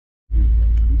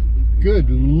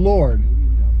Good Lord.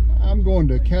 I'm going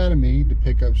to Academy to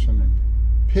pick up some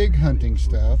pig hunting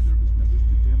stuff,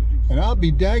 and I'll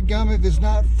be dadgum if it's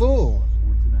not full.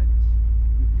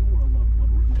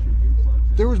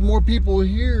 There was more people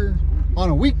here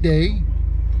on a weekday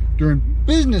during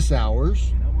business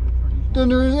hours than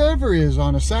there ever is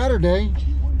on a Saturday.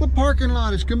 The parking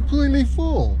lot is completely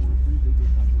full.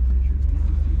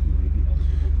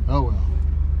 Oh well.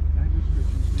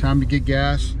 Time to get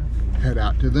gas, head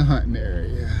out to the hunting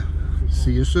area.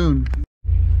 See you soon.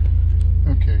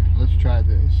 Okay, let's try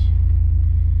this.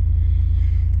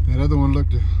 That other one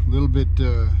looked a little bit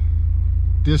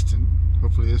distant.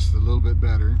 Hopefully this is a little bit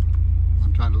better.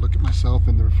 I'm trying to look at myself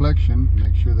in the reflection,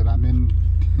 make sure that I'm in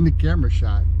the camera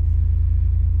shot.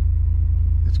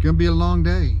 It's gonna be a long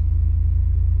day.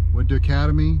 Went to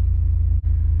Academy.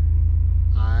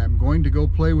 I'm going to go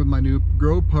play with my new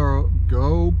GoPro.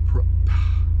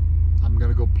 I'm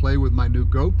gonna go play with my new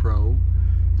GoPro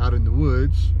out in the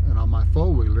woods and on my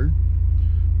four-wheeler,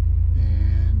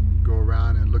 and go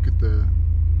around and look at the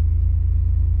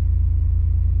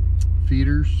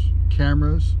feeders,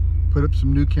 cameras, put up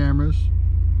some new cameras,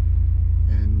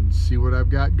 and see what I've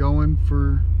got going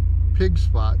for pig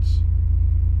spots.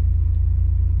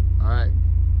 All right,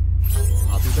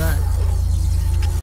 I'll be back.